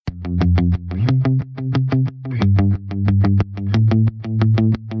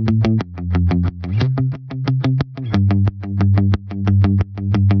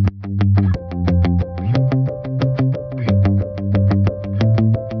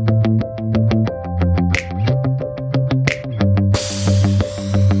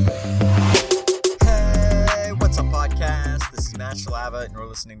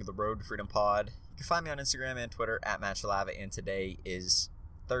to Freedom Pod. You can find me on Instagram and Twitter at Matchalava, and today is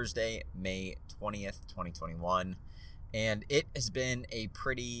Thursday, May 20th, 2021, and it has been a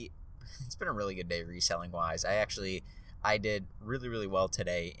really good day reselling wise. I did really well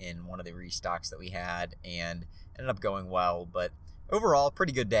today in one of the restocks that we had and ended up going well, but overall,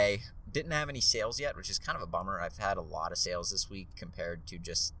 pretty good day. Didn't have any sales yet, which is kind of a bummer. I've had a lot of sales this week compared to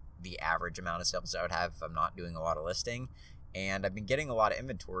just the average amount of sales I would have if I'm not doing a lot of listing. And I've been getting a lot of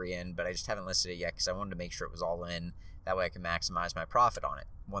inventory in, but I just haven't listed it yet because I wanted to make sure it was all in. That way I can maximize my profit on it.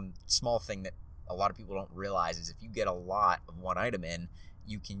 One small thing that a lot of people don't realize is if you get a lot of one item in,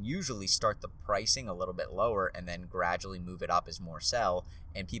 you can usually start the pricing a little bit lower and then gradually move it up as more sell,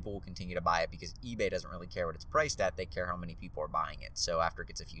 and people will continue to buy it because eBay doesn't really care what it's priced at. They care how many people are buying it. So after it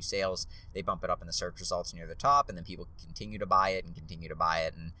gets a few sales, they bump it up in the search results near the top, and then people continue to buy it,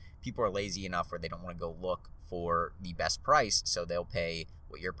 and people are lazy enough where they don't want to go look for the best price, so they'll pay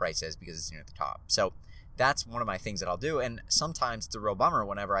what your price is because it's near the top. So that's one of my things that I'll do, and sometimes it's a real bummer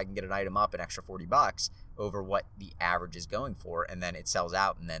whenever I can get an item up an extra $40 over what the average is going for, and then it sells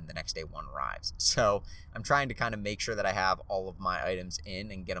out, and then the next day one arrives. So I'm trying to kind of make sure that I have all of my items in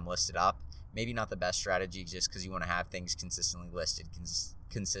and get them listed up. Maybe not the best strategy just because you want to have things consistently listed,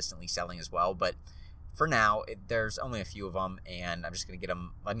 consistently selling as well, but for now, there's only a few of them, and I'm just going to get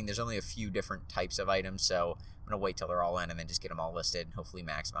them. I mean, there's only a few different types of items, so I'm going to wait till they're all in and then just get them all listed and hopefully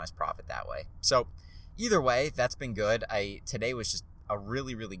maximize profit that way. So either way, that's been good. Today was just a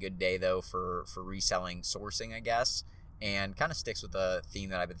really good day, though, for reselling sourcing, I guess, and kind of sticks with the theme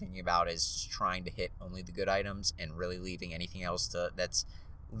that I've been thinking about is trying to hit only the good items and really leaving anything else that's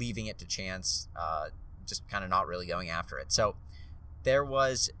leaving it to chance, just kind of not really going after it. So there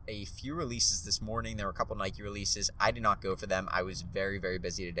was a few releases this morning. There were a couple Nike releases. I did not go for them. I was very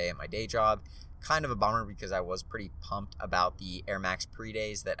busy today at my day job. Kind of a bummer because I was pretty pumped about the Air Max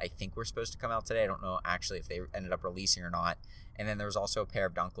pre-days that I think were supposed to come out today. I don't know actually if they ended up releasing or not. And then there was also a pair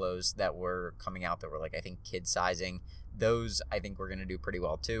of Dunk Lows that were coming out that were I think kid sizing. Those I think were going to do pretty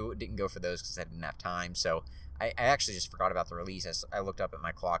well too. Didn't go for those because I didn't have time. So I actually just forgot about the release. I looked up at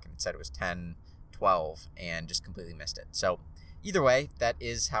my clock and it said it was 10:12 and just completely missed it. So either way, that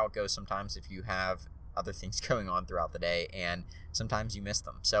is how it goes sometimes if you have other things going on throughout the day, and sometimes you miss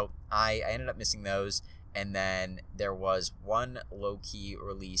them. So I ended up missing those, and then there was one low-key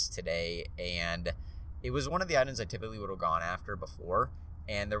release today, and it was one of the items I typically would have gone after before,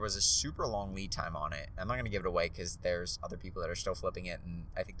 and there was a super long lead time on it. I'm not going to give it away because there's other people that are still flipping it, and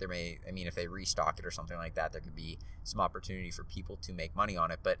I think if they restock it or something like that, there could be some opportunity for people to make money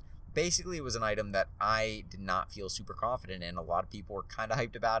on it, but basically, it was an item that I did not feel super confident in. A lot of people were kind of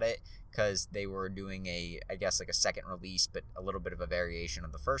hyped about it because they were doing a second release, but a little bit of a variation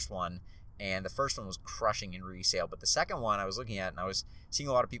of the first one. And the first one was crushing in resale. But the second one I was looking at and I was seeing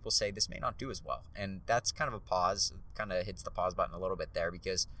a lot of people say this may not do as well. And that's kind of a pause, kind of hits the pause button a little bit there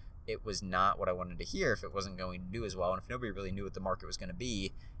because it was not what I wanted to hear if it wasn't going to do as well. And if nobody really knew what the market was going to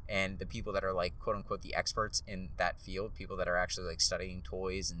be, and the people that are quote unquote the experts in that field, people that are actually studying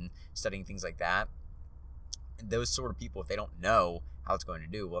toys and studying things like that, those sort of people, if they don't know how it's going to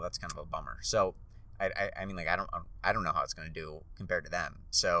do, well, that's kind of a bummer. So I don't know how it's going to do compared to them.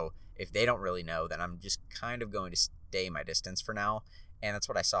 So if they don't really know, then I'm just kind of going to stay my distance for now. And that's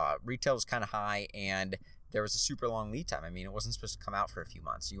what I saw. Retail was kind of high, and there was a super long lead time. I mean, it wasn't supposed to come out for a few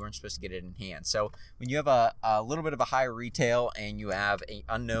months. You weren't supposed to get it in hand. So when you have a little bit of a higher retail and you have an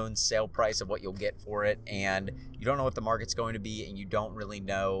unknown sale price of what you'll get for it, and you don't know what the market's going to be, and you don't really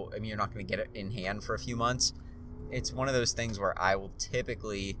know, you're not going to get it in hand for a few months, it's one of those things where I will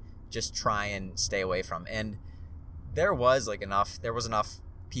typically just try and stay away from. And there was enough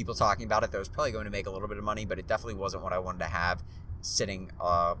people talking about it that was probably going to make a little bit of money, but it definitely wasn't what I wanted to have sitting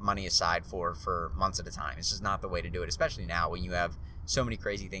money aside for months at a time. It's just not the way to do it, especially now when you have so many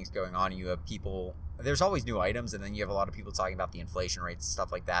crazy things going on and you have people, there's always new items, and then you have a lot of people talking about the inflation rates and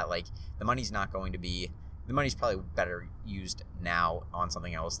stuff like that. The money's probably better used now on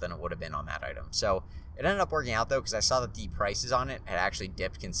something else than it would have been on that item. So it ended up working out though, because I saw that the prices on it had actually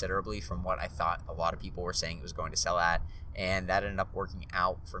dipped considerably from what I thought a lot of people were saying it was going to sell at, and that ended up working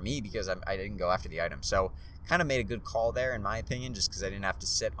out for me because I didn't go after the item. So kind of made a good call there in my opinion, just because I didn't have to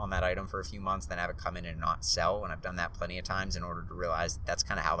sit on that item for a few months then have it come in and not sell, and I've done that plenty of times in order to realize that's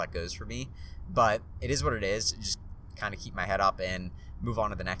kind of how that goes for me. But it is what it is. Just kind of keep my head up and move on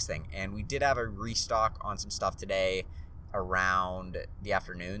to the next thing. And we did have a restock on some stuff today around the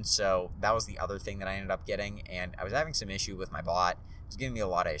afternoon, so that was the other thing that I ended up getting, and I was having some issue with my bot. It was giving me a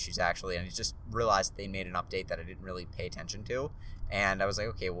lot of issues actually, and I just realized they made an update that I didn't really pay attention to, and I was like,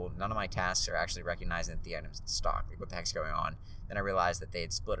 okay, well, none of my tasks are actually recognizing that the item's in stock. What the heck's going on? Then I realized that they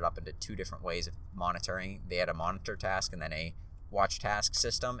had split it up into two different ways of monitoring. They had a monitor task and then a watch task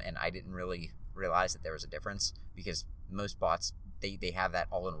system, and I didn't really realize that there was a difference because most bots, they have that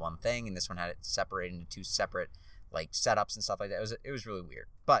all in one thing, and this one had it separated into two separate like setups and stuff like that. It was really weird.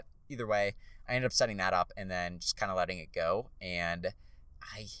 But either way, I ended up setting that up and then just kind of letting it go, and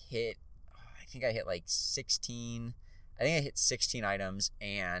I think I hit like 16. I think I hit 16 items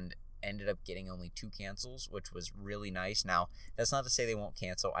and ended up getting only 2 cancels, which was really nice. Now, that's not to say they won't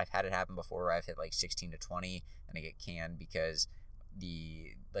cancel. I've had it happen before where I've hit like 16 to 20 and I get canned because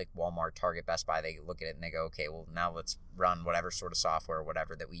the like Walmart, Target, Best Buy, they look at it and they go, okay, well, now let's run whatever sort of software or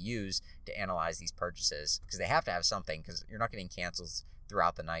whatever that we use to analyze these purchases, because they have to have something, because you're not getting cancels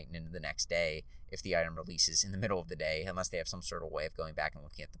throughout the night and into the next day if the item releases in the middle of the day, unless they have some sort of way of going back and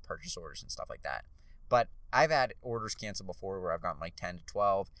looking at the purchase orders and stuff like that. But I've had orders canceled before where I've gotten like 10 to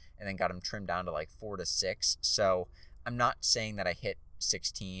 12 and then got them trimmed down to like 4 to 6. So I'm not saying that I hit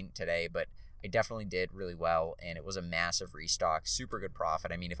 16 today, but I definitely did really well, and it was a massive restock, super good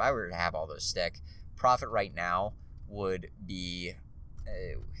profit. I mean, if I were to have all those stick, profit right now would be,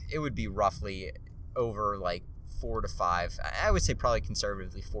 it would be roughly over like 4 to 5. I would say probably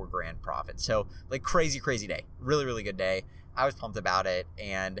conservatively $4,000 profit. So like crazy day, really good day. I was pumped about it,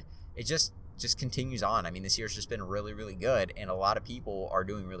 and it just continues on. I mean, this year's just been really good, and a lot of people are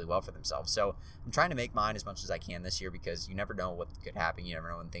doing really well for themselves. So I'm trying to make mine as much as I can this year, because you never know what could happen. You never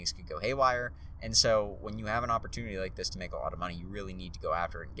know when things could go haywire. And so when you have an opportunity like this to make a lot of money, you really need to go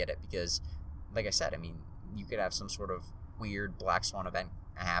after it and get it, because like I said, I mean, you could have some sort of weird black swan event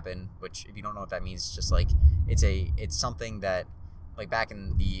happen, which if you don't know what that means, it's just like it's something that, like back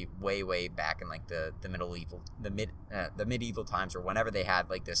in the way back in like the medieval times, or whenever they had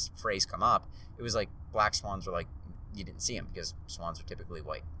like this phrase come up, it was like black swans were like, you didn't see them because swans are typically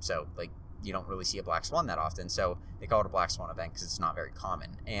white, so like you don't really see a black swan that often, so they call it a black swan event because it's not very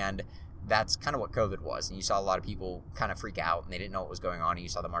common. And that's kind of what COVID was, and you saw a lot of people kind of freak out and they didn't know what was going on, and you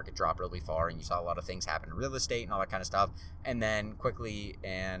saw the market drop really far, and you saw a lot of things happen in real estate and all that kind of stuff, and then quickly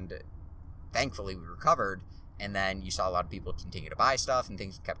and thankfully we recovered. And then you saw a lot of people continue to buy stuff and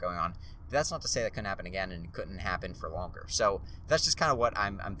things kept going on. But that's not to say that couldn't happen again, and it couldn't happen for longer. So that's just kind of what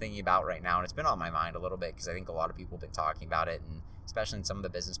I'm thinking about right now. And it's been on my mind a little bit because I think a lot of people have been talking about it. And especially in some of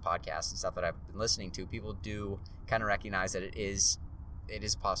the business podcasts and stuff that I've been listening to, people do kind of recognize that it is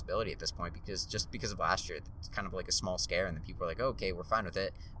a possibility at this point, because of last year, it's kind of like a small scare, and then people are like, oh, okay, we're fine with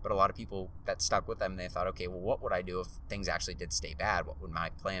it. But a lot of people that stuck with them, they thought, okay, well, what would I do if things actually did stay bad? What would my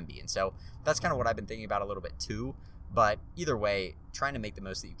plan be? And so that's kind of what I've been thinking about a little bit too. But either way, trying to make the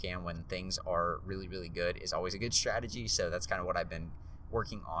most that you can when things are really good is always a good strategy. So that's kind of what I've been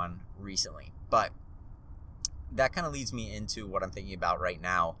working on recently. But that kind of leads me into what I'm thinking about right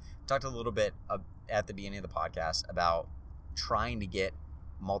now. I talked a little bit at the beginning of the podcast about trying to get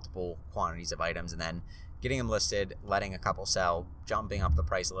multiple quantities of items and then getting them listed, letting a couple sell, jumping up the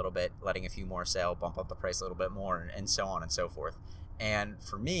price a little bit, letting a few more sell, bump up the price a little bit more, and so on and so forth. And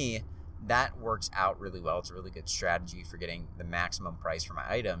for me, that works out really well. It's a really good strategy for getting the maximum price for my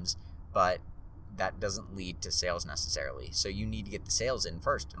items, but that doesn't lead to sales necessarily. So you need to get the sales in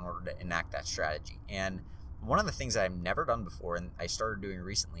first in order to enact that strategy. And one of the things that I've never done before, and I started doing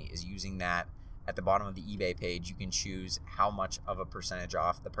recently, is using that at the bottom of the eBay page. You can choose how much of a percentage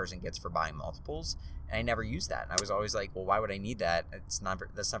off the person gets for buying multiples. And I never used that. And I was always like, well, why would I need that? That's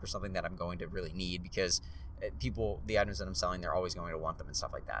never something that I'm going to really need, because the items that I'm selling, they're always going to want them and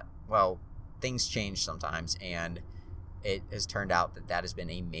stuff like that. Well, things change sometimes, and it has turned out that has been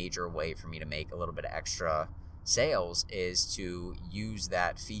a major way for me to make a little bit of extra sales, is to use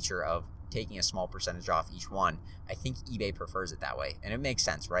that feature of taking a small percentage off each one. I think eBay prefers it that way, and it makes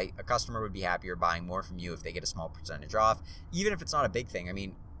sense, right? A customer would be happier buying more from you if they get a small percentage off, even if it's not a big thing. I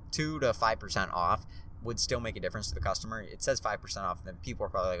mean, 2 to 5% off would still make a difference to the customer. It says 5% off, and then people are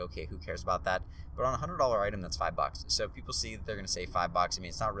probably like, okay, who cares about that? But on a $100 item, that's $5. So if people see that they're going to save $5, I mean,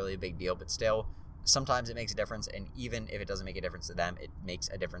 it's not really a big deal, but still, sometimes it makes a difference. And even if it doesn't make a difference to them, it makes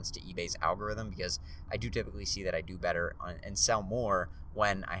a difference to eBay's algorithm, because I do typically see that I do better and sell more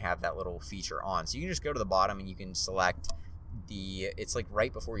when I have that little feature on. So you can just go to the bottom and you can select it's like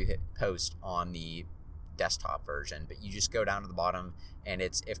right before you hit post on the desktop version, but you just go down to the bottom, and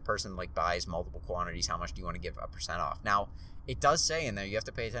it's if person like buys multiple quantities, how much do you want to give a percent off? Now, it does say in there, you have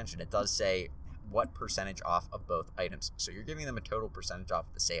to pay attention, it does say what percentage off of both items. So you're giving them a total percentage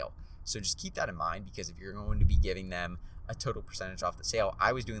off the sale. So just keep that in mind, because if you're going to be giving them a total percentage off the sale,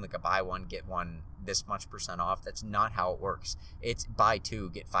 I was doing like a buy one, get one this much percent off. That's not how it works. It's buy two,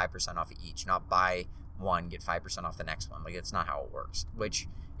 get 5% off of each, not buy one, get 5% off the next one. Like, that's not how it works, which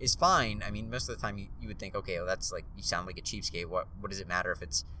is fine. I mean, most of the time you would think, okay, well, that's like, you sound like a cheapskate. What does it matter if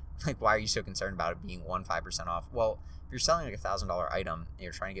it's like, why are you so concerned about it being 5% off? Well, if you're selling like $1,000 item and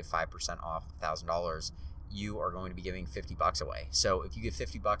you're trying to get 5% off $1,000, you are going to be giving $50 away. So if you get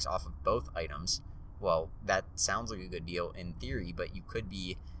 $50 off of both items, well, that sounds like a good deal in theory, but you could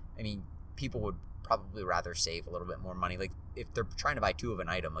be, I mean, people would probably rather save a little bit more money. Like, if they're trying to buy two of an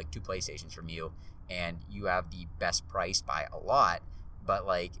item, like 2 PlayStations from you, and you have the best price by a lot, but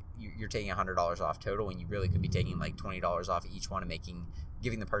like you're taking $100 off total, and you really could be taking like $20 off each one and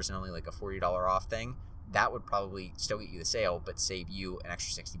giving the person only like a $40 off thing, that would probably still get you the sale, but save you an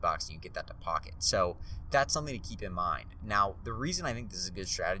extra $60 and you get that to pocket. So that's something to keep in mind. Now, the reason I think this is a good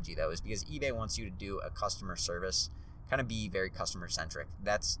strategy though is because eBay wants you to do a customer service, kind of be very customer centric.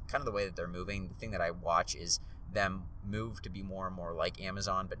 That's kind of the way that they're moving. The thing that I watch is them move to be more and more like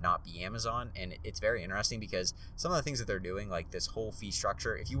Amazon, but not be Amazon. And it's very interesting because some of the things that they're doing, like this whole fee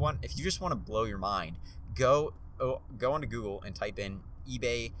structure, if you just want to blow your mind, go onto Google and type in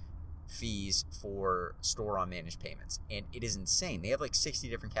eBay fees for store on managed payments, and it is insane. They have like 60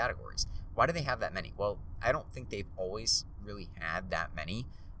 different categories. Why do they have that many? Well, I don't think they've always really had that many,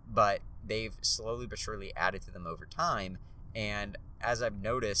 but they've slowly but surely added to them over time. And as I've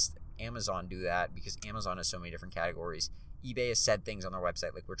noticed, Amazon do that because Amazon has so many different categories. eBay has said things on their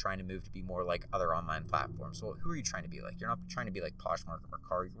website like, we're trying to move to be more like other online platforms. Well, who are you trying to be like? You're not trying to be like Poshmark or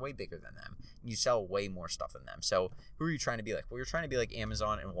Mercari. You're way bigger than them. You sell way more stuff than them. So who are you trying to be like? Well, you're trying to be like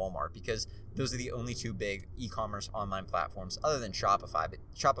Amazon and Walmart because those are the only 2 big e-commerce online platforms other than Shopify. But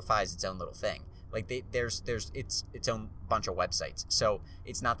Shopify is its own little thing. Like there's its own bunch of websites. So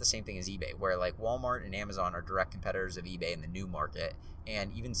it's not the same thing as eBay, where like Walmart and Amazon are direct competitors of eBay in the new market.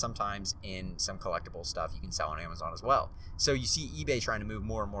 And even sometimes in some collectible stuff, you can sell on Amazon as well. So you see eBay trying to move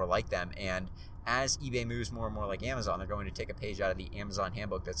more and more like them. And as eBay moves more and more like Amazon, they're going to take a page out of the Amazon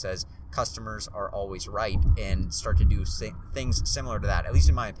handbook that says customers are always right and start to do things similar to that, at least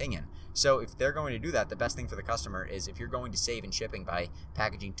in my opinion. So if they're going to do that, the best thing for the customer is if you're going to save in shipping by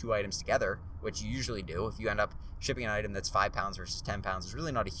packaging 2 items together, which you usually do, if you end up shipping an item that's 5 pounds versus 10 pounds, it's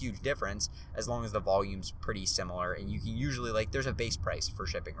really not a huge difference as long as the volume's pretty similar. And you can usually, like, there's a base price for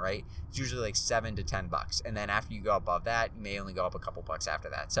shipping, right? It's usually like $7 to $10. And then after you go above that, you may only go up a couple bucks after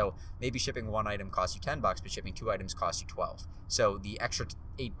that. So maybe shipping 1 item costs you $10, but shipping 2 items costs you $12. So the extra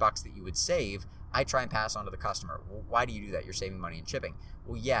 $8 that you would save, I try and pass on to the customer. Well, why do you do that? You're saving money in shipping.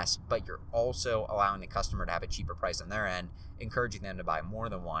 Well, yes, but you're also allowing the customer to have a cheaper price on their end, encouraging them to buy more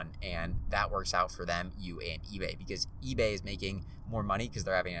than one, and that works out for them, you, and eBay, because eBay is making more money because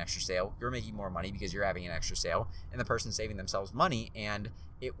they're having an extra sale. You're making more money because you're having an extra sale, and the person's saving themselves money, and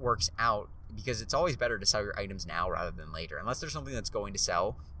it works out because it's always better to sell your items now rather than later, unless there's something that's going to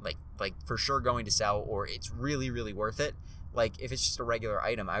sell, like for sure going to sell, or it's really, really worth it. Like if it's just a regular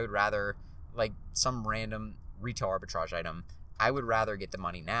item, I would rather, like some random retail arbitrage item, I would rather get the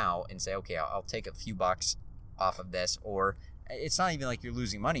money now and say, okay, I'll take a few bucks off of this. Or it's not even like you're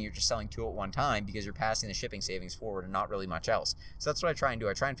losing money, you're just selling 2 at one time because you're passing the shipping savings forward and not really much else. So that's what I try and do.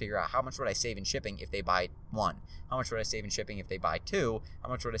 I try and figure out how much would I save in shipping if they buy 1, how much would I save in shipping if they buy 2, how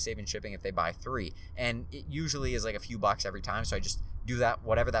much would I save in shipping if they buy 3, and it usually is like a few bucks every time. So I just do that,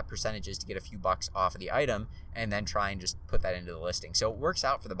 whatever that percentage is, to get a few bucks off of the item, and then try and just put that into the listing. So it works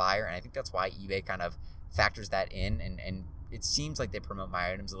out for the buyer, and I think that's why eBay kind of factors that in, and it seems like they promote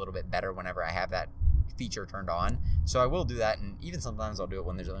my items a little bit better whenever I have that feature turned on. So I will do that, and even sometimes I'll do it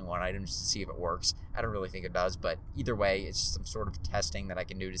when there's only 1 item just to see if it works. I don't really think it does, but either way, it's just some sort of testing that I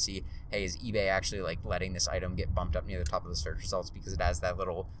can do to see, hey, is eBay actually like letting this item get bumped up near the top of the search results because it has that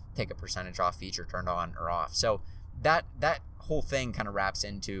little take a percentage off feature turned on or off. So that whole thing kind of wraps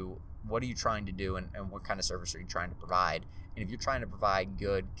into what are you trying to do and what kind of service are you trying to provide. And if you're trying to provide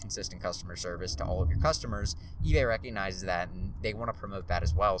good, consistent customer service to all of your customers, eBay recognizes that and they want to promote that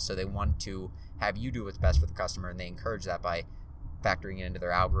as well. So they want to have you do what's best for the customer, and they encourage that by factoring it into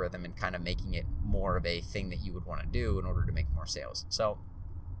their algorithm and kind of making it more of a thing that you would want to do in order to make more sales. So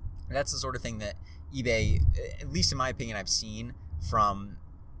that's the sort of thing that eBay, at least in my opinion, I've seen from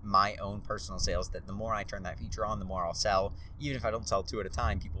my own personal sales, that the more I turn that feature on, the more I'll sell. Even if I don't sell 2 at a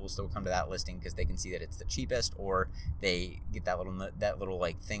time, people will still come to that listing because they can see that it's the cheapest, or they get that little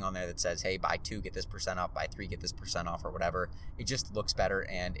like thing on there that says, hey, buy 2, get this % off, buy 3, get this % off, or whatever. It just looks better,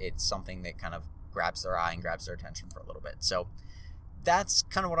 and it's something that kind of grabs their eye and grabs their attention for a little bit. So that's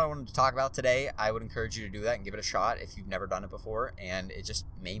kind of what I wanted to talk about today. I would encourage you to do that and give it a shot if you've never done it before, and it just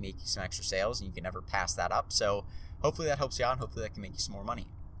may make you some extra sales, and you can never pass that up. So hopefully that helps you out, and hopefully that can make you some more money.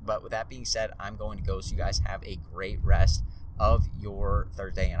 But with that being said, I'm going to go, so you guys have a great rest of your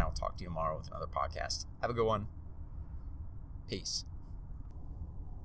Thursday, and I'll talk to you tomorrow with another podcast. Have a good one. Peace.